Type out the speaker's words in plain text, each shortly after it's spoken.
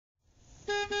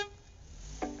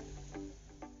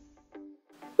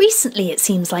Recently, it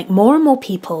seems like more and more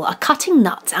people are cutting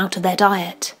nuts out of their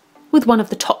diet, with one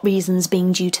of the top reasons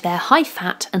being due to their high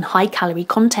fat and high calorie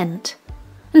content.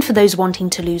 And for those wanting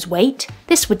to lose weight,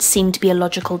 this would seem to be a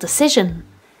logical decision.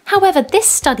 However, this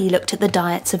study looked at the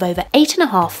diets of over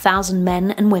 8,500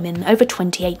 men and women over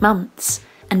 28 months,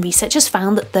 and researchers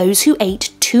found that those who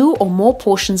ate 2 or more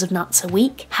portions of nuts a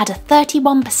week had a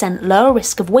 31% lower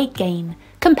risk of weight gain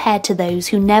compared to those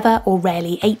who never or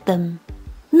rarely ate them.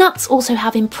 Nuts also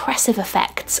have impressive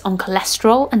effects on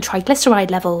cholesterol and triglyceride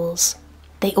levels.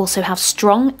 They also have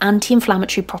strong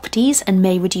anti-inflammatory properties and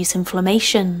may reduce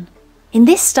inflammation. In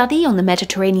this study on the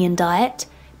Mediterranean diet,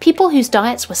 people whose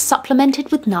diets were supplemented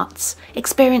with nuts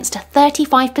experienced a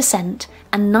 35%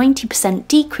 and 90%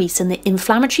 decrease in the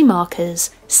inflammatory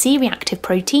markers C-reactive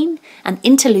protein and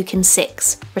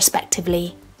interleukin-6,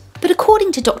 respectively. But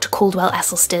according to Dr.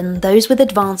 Caldwell-Esselstyn, those with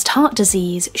advanced heart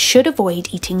disease should avoid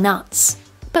eating nuts.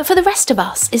 But for the rest of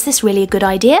us, is this really a good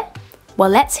idea? Well,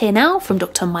 let's hear now from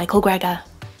Dr. Michael Greger.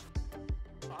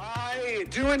 I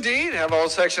do indeed have a whole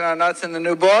section on nuts in the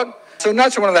new book. So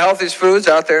nuts are one of the healthiest foods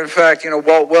out there. In fact,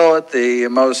 Walt Willett, the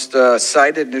most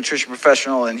cited nutrition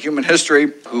professional in human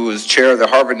history, who was chair of the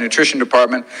Harvard Nutrition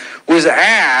Department, was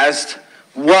asked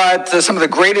what some of the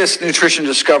greatest nutrition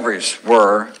discoveries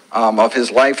were of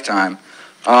his lifetime.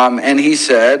 And he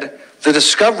said, the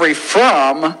discovery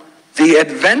from the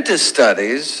Adventist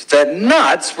studies that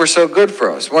nuts were so good for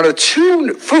us. One of the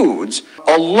 2 foods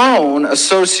alone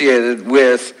associated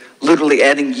with literally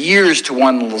adding years to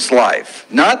one's life.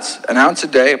 Nuts, an ounce a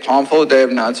day, a palmful a day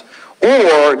of nuts,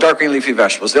 or dark green leafy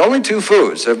vegetables. The only 2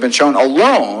 foods that have been shown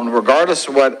alone, regardless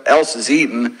of what else is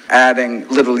eaten, adding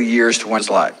literally years to one's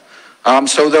life.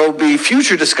 So there will be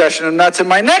future discussion of nuts in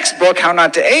my next book, How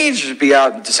Not to Age, which will be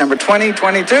out in December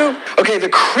 2022. Okay, the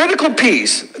critical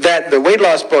piece that the weight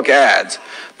loss book adds,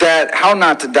 that How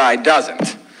Not to Die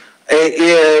doesn't,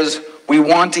 is we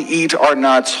want to eat our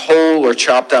nuts whole or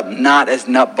chopped up, not as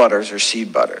nut butters or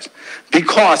seed butters.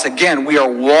 Because, again, we are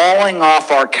walling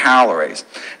off our calories.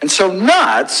 And so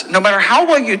nuts, no matter how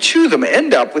well you chew them,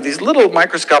 end up with these little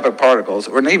microscopic particles,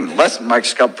 or even less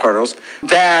microscopic particles,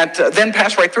 that then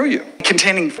pass right through you,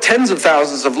 containing tens of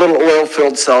thousands of little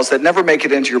oil-filled cells that never make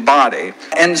it into your body.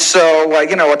 And so,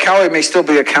 a calorie may still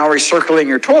be a calorie circling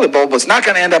your toilet bowl, but it's not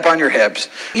going to end up on your hips.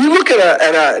 You look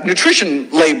at a nutrition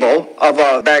label of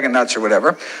a bag of nuts or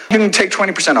whatever, you can take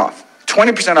 20% off.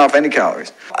 20% off any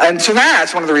calories. And so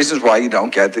that's one of the reasons why you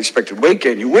don't get the expected weight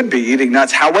gain. You would be eating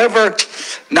nuts. However,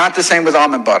 not the same with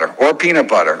almond butter or peanut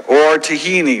butter or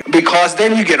tahini, because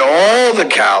then you get all the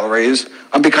calories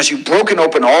because you've broken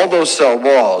open all those cell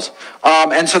walls.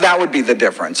 And so that would be the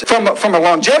difference. From a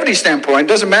longevity standpoint, it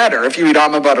doesn't matter if you eat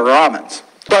almond butter or almonds.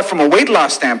 But from a weight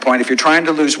loss standpoint, if you're trying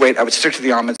to lose weight, I would stick to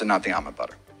the almonds and not the almond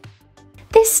butter.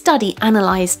 This study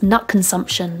analysed nut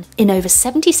consumption in over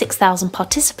 76,000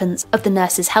 participants of the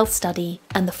Nurses' Health Study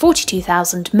and the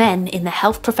 42,000 men in the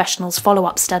Health Professionals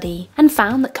Follow-Up Study, and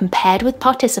found that compared with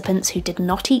participants who did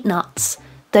not eat nuts,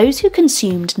 those who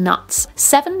consumed nuts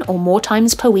 7 or more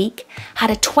times per week had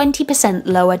a 20%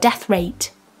 lower death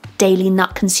rate. Daily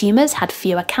nut consumers had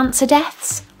fewer cancer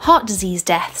deaths, heart disease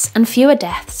deaths, and fewer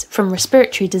deaths from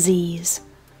respiratory disease.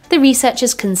 The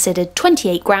researchers considered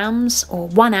 28 grams, or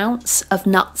 1 ounce, of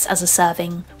nuts as a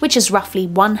serving, which is roughly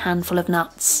 1 handful of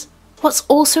nuts. What's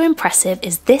also impressive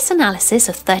is this analysis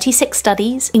of 36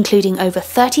 studies, including over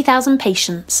 30,000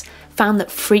 patients, found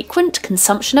that frequent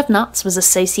consumption of nuts was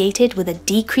associated with a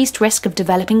decreased risk of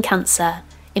developing cancer,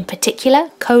 in particular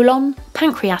colon,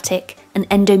 pancreatic, and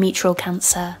endometrial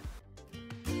cancer.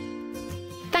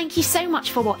 Thank you so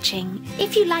much for watching.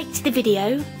 If you liked the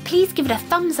video, please give it a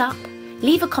thumbs up,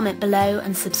 leave a comment below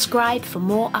and subscribe for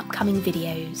more upcoming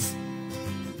videos.